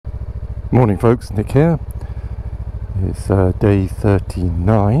Morning folks, Nick here. It's day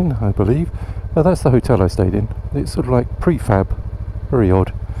 39 I believe. That's the hotel I stayed in. It's sort of like prefab, very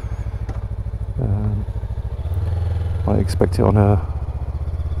odd. I expect it on a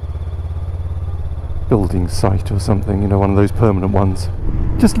building site or something, you know, one of those permanent ones.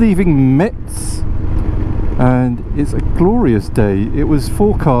 Just leaving Metz, and it's a glorious day. It was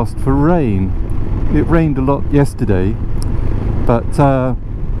forecast for rain. It rained a lot yesterday, but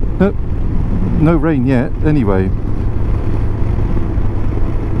no rain yet anyway.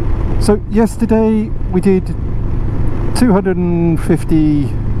 So yesterday we did 250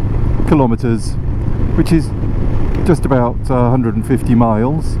 kilometers, which is just about 150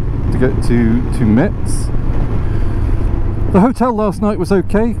 miles to get to Metz. The hotel last night was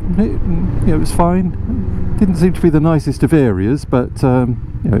okay. It was fine. Didn't seem to be the nicest of areas, but you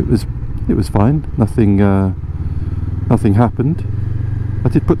know, it was fine. Nothing happened. I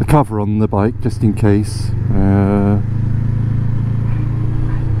did put the cover on the bike just in case.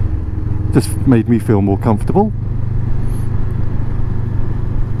 Just made me feel more comfortable.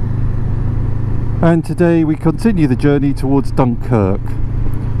 And today we continue the journey towards Dunkirk.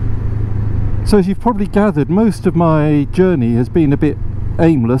 So as you've probably gathered, most of my journey has been a bit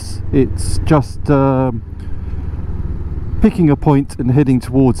aimless. It's just picking a point and heading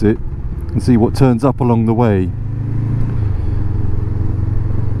towards it and see what turns up along the way.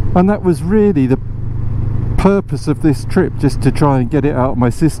 And that was really the purpose of this trip, just to try and get it out of my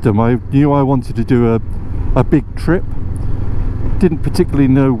system. I knew I wanted to do a big trip, didn't particularly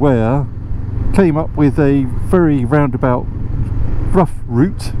know where, came up with a very roundabout rough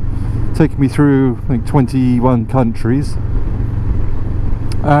route taking me through I think 21 countries,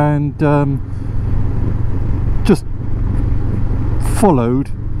 and just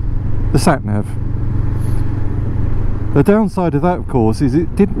followed the sat-nav. The downside of that, of course, is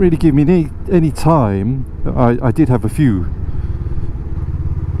it didn't really give me any time. I did have a few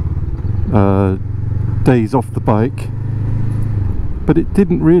days off the bike, but it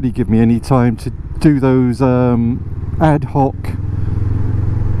didn't really give me any time to do those ad hoc,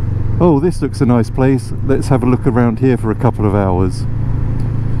 oh, this looks a nice place, let's have a look around here for a couple of hours.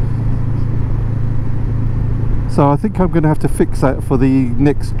 So I think I'm going to have to fix that for the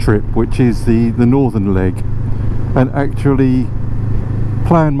next trip, which is the northern leg, and actually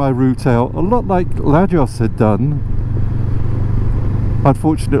plan my route out a lot like Lajos had done.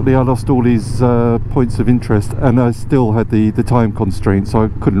 Unfortunately I lost all his points of interest, and I still had the time constraint, so I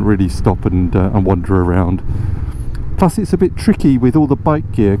couldn't really stop and wander around. Plus it's a bit tricky with all the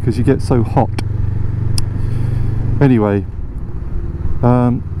bike gear because you get so hot. Anyway,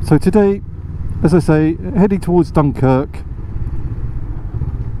 so today, as I say, heading towards Dunkirk.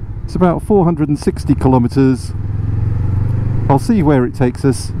 It's about 460 kilometers. I'll see where it takes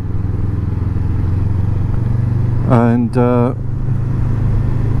us, and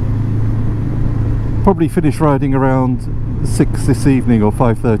probably finish riding around 6 this evening, or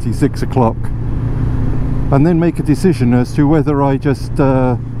 5:30, 6 o'clock, and then make a decision as to whether I just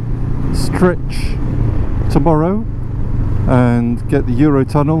stretch tomorrow and get the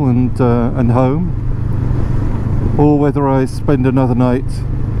Eurotunnel and home, or whether I spend another night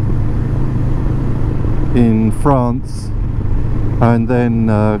in France and then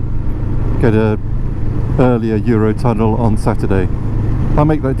get a earlier Eurotunnel on Saturday. I'll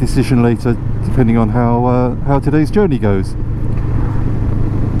make that decision later, depending on how today's journey goes.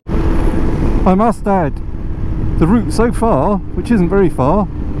 I must add, the route so far, which isn't very far,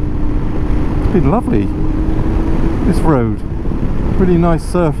 it's been lovely. This road, really nice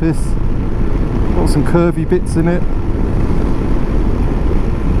surface, got some curvy bits in it,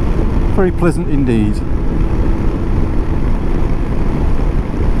 very pleasant indeed.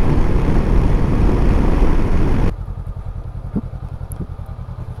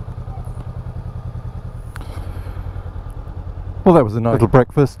 Well, that was a nice little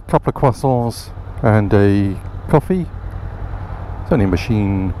breakfast, couple of croissants and a coffee. It's only a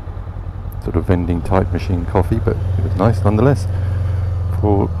machine, sort of vending type machine coffee, but it was nice nonetheless,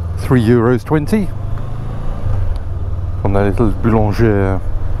 for €3.20 from that little boulanger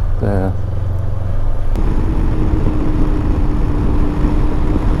there.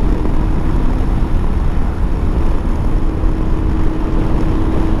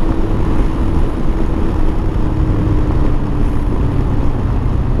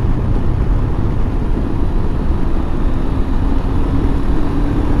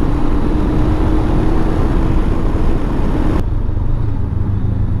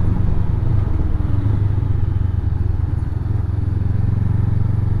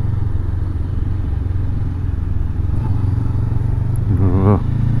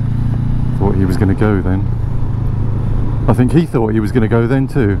 he was going to go then. I think he thought he was going to go then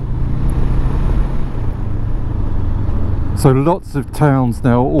too. So lots of towns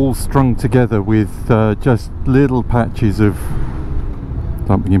now all strung together with just little patches of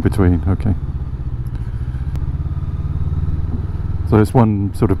dumping in between. Okay. So it's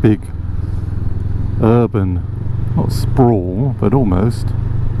one sort of big urban, not sprawl, but almost.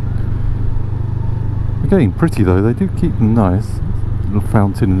 Again, pretty though, they do keep them nice. Little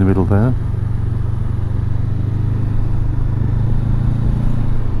fountain in the middle there.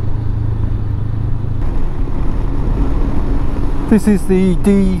 This is the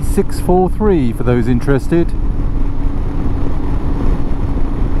D643 for those interested.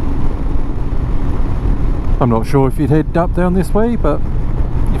 I'm not sure if you'd head up down this way, but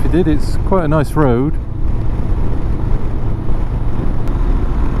if you did, it's quite a nice road.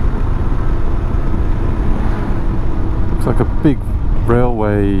 Looks like a big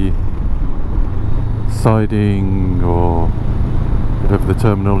railway siding, or whatever the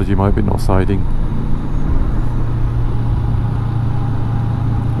terminology might be, not siding.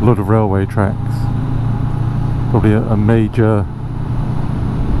 A lot of railway tracks. Probably a major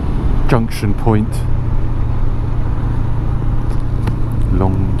junction point.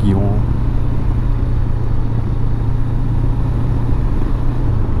 Longuillon.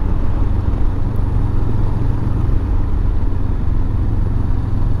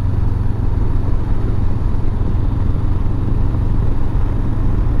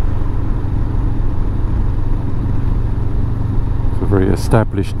 It's a very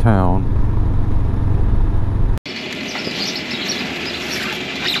established town.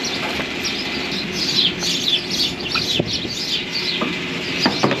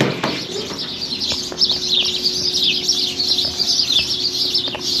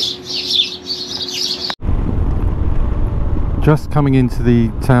 Just coming into the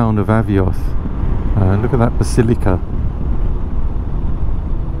town of Avioth. Look at that basilica.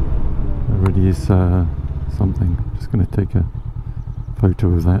 There really is something. Just going to take a photo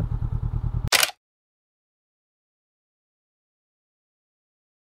of that.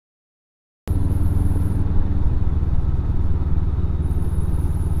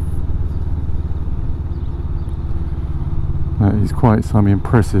 That is quite some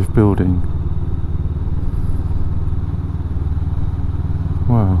impressive building.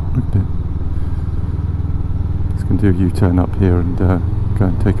 Wow, look at it. Just going to do a U-turn up here and go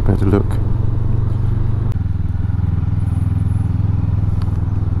and take a better look.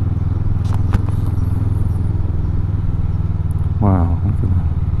 Wow, look at that.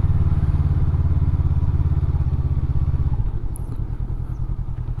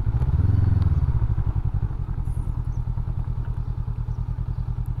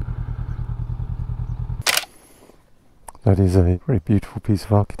 That is a very beautiful piece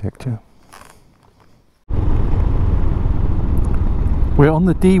of architecture. We're on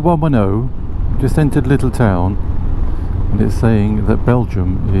the D110, just entered Little Town, and it's saying that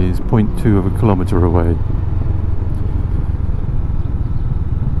Belgium is 0.2 of a kilometre away.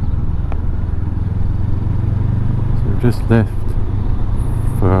 So we've just left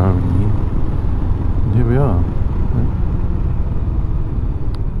Verony, and here we are.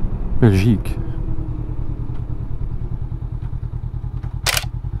 Belgique.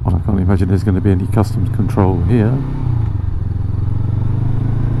 Well, I can't imagine there's going to be any customs control here.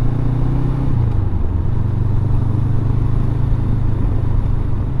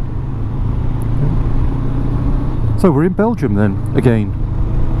 So we're in Belgium then, again.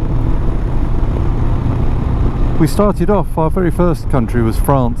 We started off, our very first country was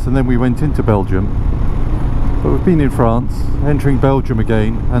France, and then we went into Belgium. But we've been in France, entering Belgium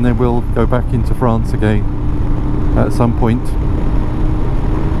again, and then we'll go back into France again at some point.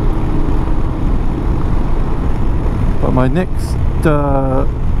 But my next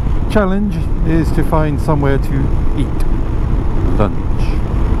challenge is to find somewhere to eat lunch.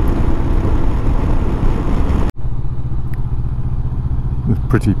 This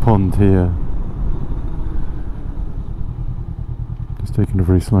pretty pond here. Just taking a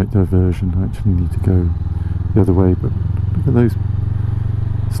very slight diversion. I actually need to go the other way, but look at those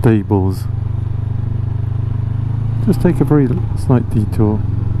stables. Just take a very slight detour.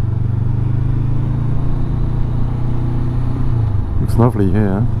 Looks lovely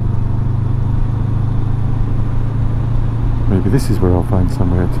here. Maybe this is where I'll find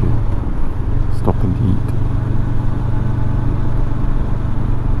somewhere to stop and eat.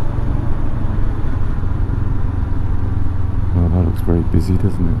 Oh, that looks very busy,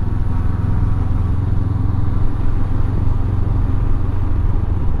 doesn't it?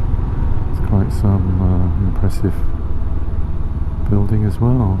 It's quite some impressive building as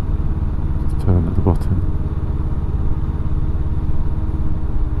well. Just turn at the bottom.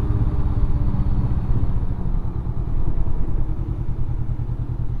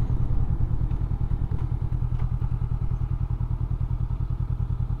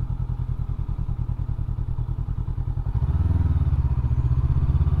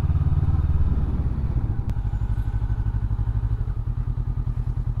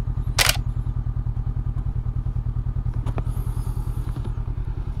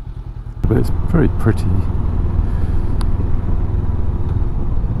 But it's very pretty.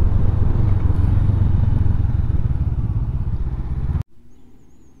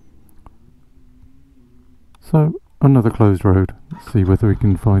 So another closed road. Let's see whether we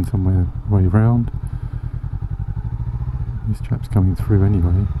can find somewhere way round. This chap's coming through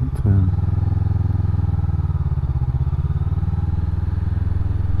anyway. But,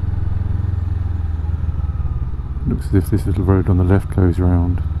 looks as if this little road on the left goes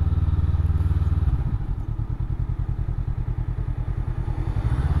round.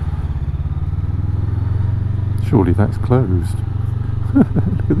 Surely that's closed. Look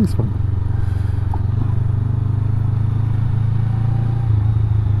at this one.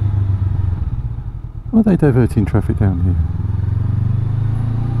 Why are they diverting traffic down here?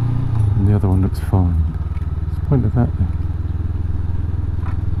 And the other one looks fine. What's the point of that then?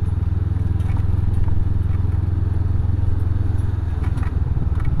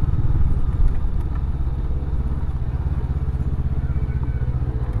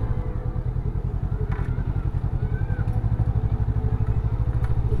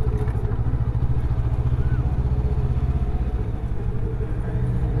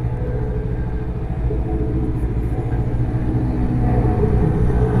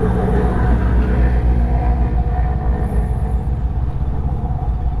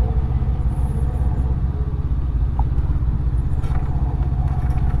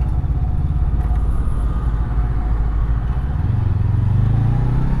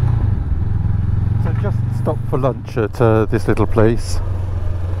 Stopped for lunch at this little place.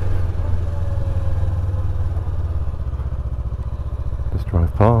 Just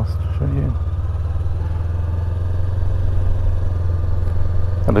drive past to show you.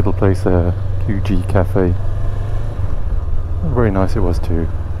 A little place there, QG Cafe. Very nice it was too.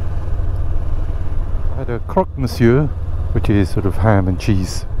 I had a croque monsieur, which is sort of ham and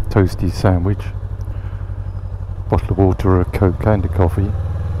cheese toasty sandwich. Bottle of water, a Coke and a coffee.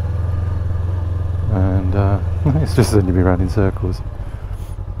 And it's just sending me around in circles.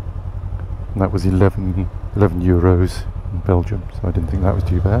 And that was 11 euros in Belgium, so I didn't think that was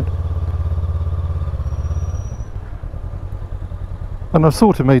too bad. And I've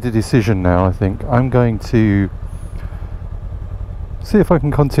sort of made a decision now. I think I'm going to see if I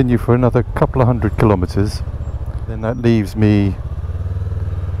can continue for another couple of 100 kilometres. Then that leaves me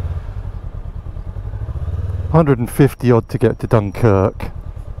 150 odd to get to Dunkirk.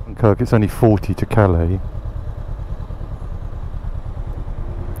 It's only 40 to Calais,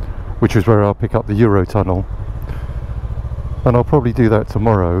 which is where I'll pick up the Eurotunnel, and I'll probably do that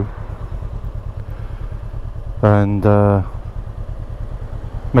tomorrow and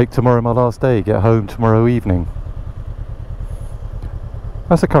make tomorrow my last day, get home tomorrow evening.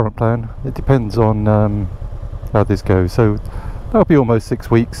 That's the current plan. It depends on how this goes, so that'll be almost 6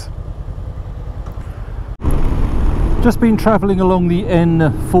 weeks. Just been travelling along the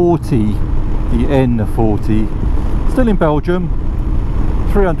N40, still in Belgium,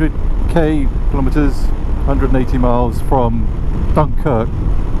 300 kilometres, 180 miles from Dunkirk,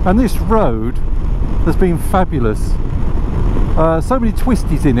 and this road has been fabulous. So many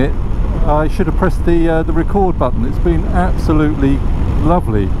twisties in it. I should have pressed the record button. It's been absolutely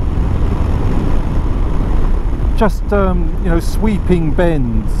lovely. Just you know, sweeping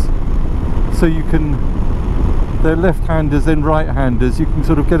bends, so you can. They're left-handers, then right-handers. You can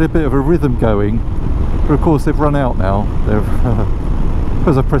sort of get a bit of a rhythm going, but of course they've run out now.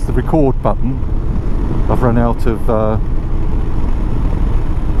 Because I pressed the record button, I've run out of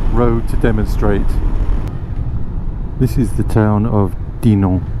road to demonstrate. This is the town of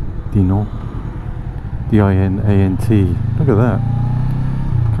Dinant, D-I-N-A-N-T. Look at that,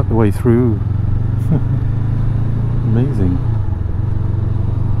 cut the way through. Amazing.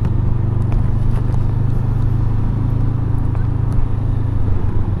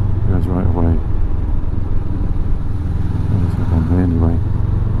 Right away. There's that one there anyway.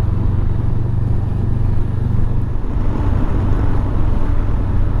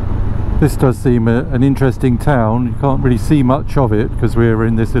 This does seem an interesting town. You can't really see much of it because we're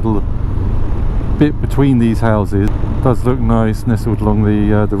in this little bit between these houses. It does look nice, nestled along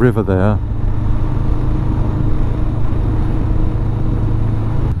the river there.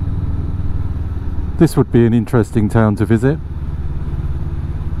 This would be an interesting town to visit.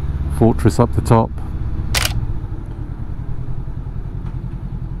 Fortress up the top.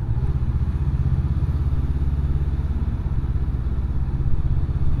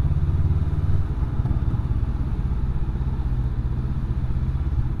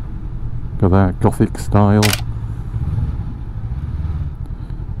 Look at that, Gothic style.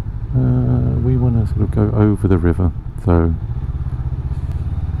 We want to sort of go over the river, so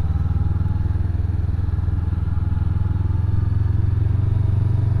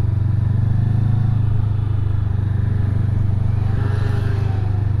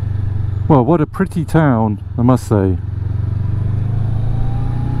well, what a pretty town, I must say.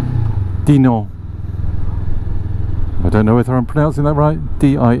 Dinant. I don't know whether I'm pronouncing that right.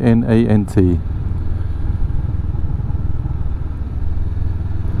 D-I-N-A-N-T. You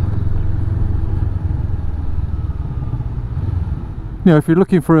know, if you're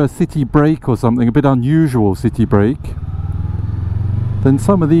looking for a city break or something, a bit unusual city break, then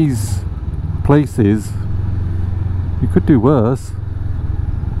some of these places, you could do worse.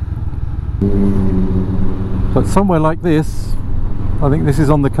 But somewhere like this, I think this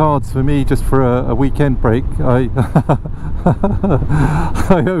is on the cards for me, just for a weekend break. I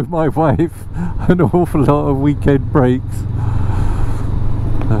I owe my wife an awful lot of weekend breaks,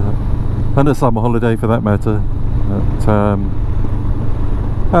 and a summer holiday for that matter. But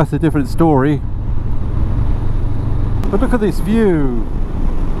that's a different story. But look at this view.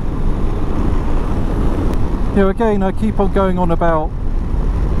 You know, again, I keep on going on about,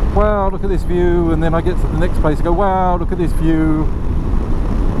 wow, look at this view, and then I get to the next place and go, wow, look at this view.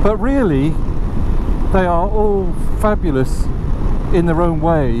 But really, they are all fabulous in their own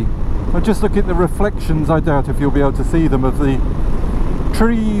way. And just look at the reflections, I doubt if you'll be able to see them, of the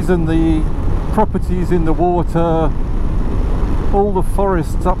trees and the properties in the water, all the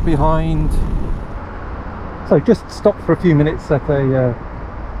forests up behind. So just stopped for a few minutes at a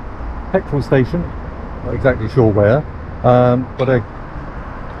petrol station, not exactly sure where, but a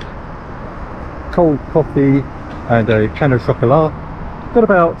cold coffee and a can of chocolat. Got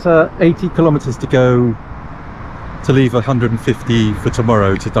about 80 kilometers to go to leave 150 for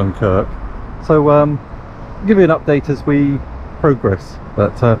tomorrow to Dunkirk. So I'll give you an update as we progress,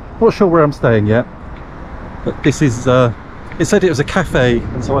 but not sure where I'm staying yet. But this is it said it was a cafe,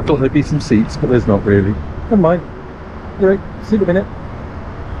 and so I thought there'd be some seats, but there's not really. Never mind. Anyway, see you in a minute.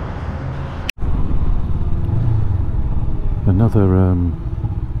 Another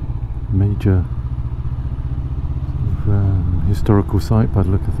major historical site by the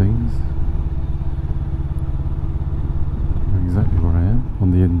look of things. Exactly where I am,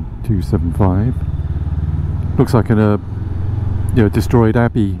 on the N275. Looks like a destroyed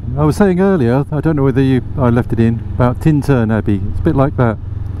abbey. I was saying earlier, I don't know whether I left it in, about Tintern Abbey. It's a bit like that.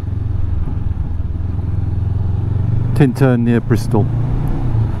 Tintern near Bristol.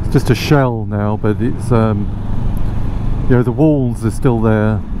 It's just a shell now, but it's the walls are still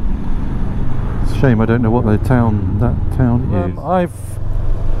there. It's a shame I don't know what that town is. I've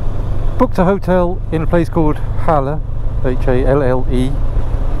booked a hotel in a place called Halle, H-A-L-L-E,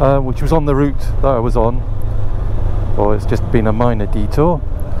 which was on the route that I was on. Or it's just been a minor detour,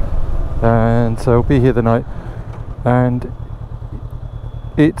 and so I'll be here the night, and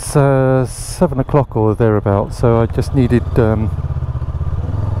it's 7 o'clock or thereabouts, so I just needed some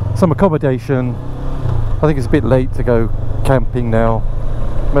accommodation. I think it's a bit late to go camping now.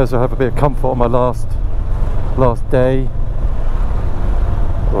 May as well have a bit of comfort on my last day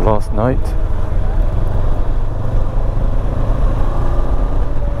or last night.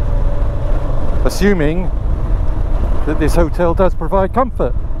 Assuming that this hotel does provide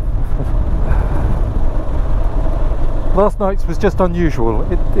comfort. Last night's was just unusual.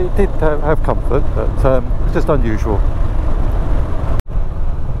 It did have comfort, but it was just unusual.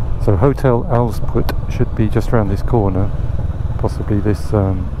 So Hotel Alsput should be just around this corner, possibly this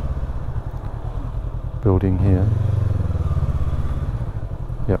building here.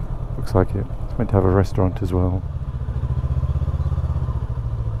 Yep, looks like it. It's meant to have a restaurant as well.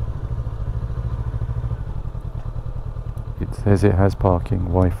 It says it has parking,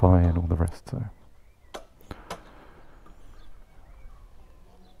 Wi-Fi and all the rest, so.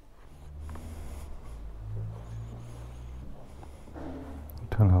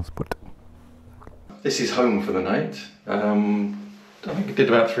 This is home for the night. I think I did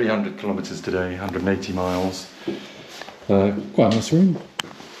about 300 kilometers today, 180 miles. Quite a nice room.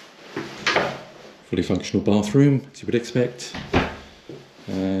 Fully functional bathroom, as you would expect.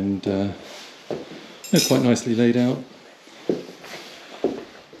 And quite nicely laid out.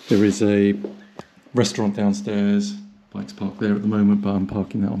 There is a restaurant downstairs, Bike's parked there at the moment, but I'm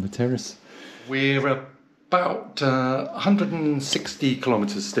parking that on the terrace. We're about 160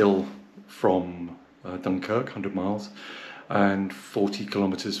 kilometres still from Dunkirk, 100 miles, and 40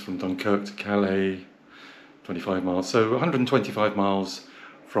 kilometres from Dunkirk to Calais, 25 miles. So 125 miles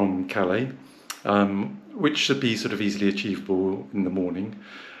from Calais, which should be sort of easily achievable in the morning.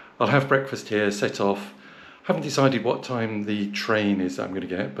 I'll have breakfast here, set off. Haven't decided what time the train is that I'm going to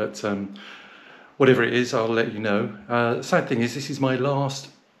get, but whatever it is, I'll let you know. Sad thing is, this is my last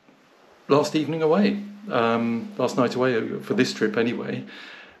evening away, last night away for this trip anyway.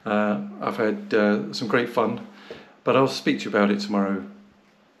 I've had some great fun, but I'll speak to you about it tomorrow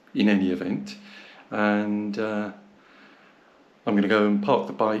in any event. And I'm going to go and park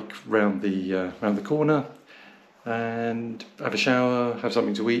the bike round the corner and have a shower, have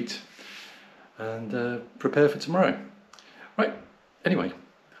something to eat, and prepare for tomorrow. Right, anyway,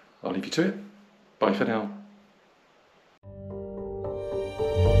 I'll leave you to it. Bye for now.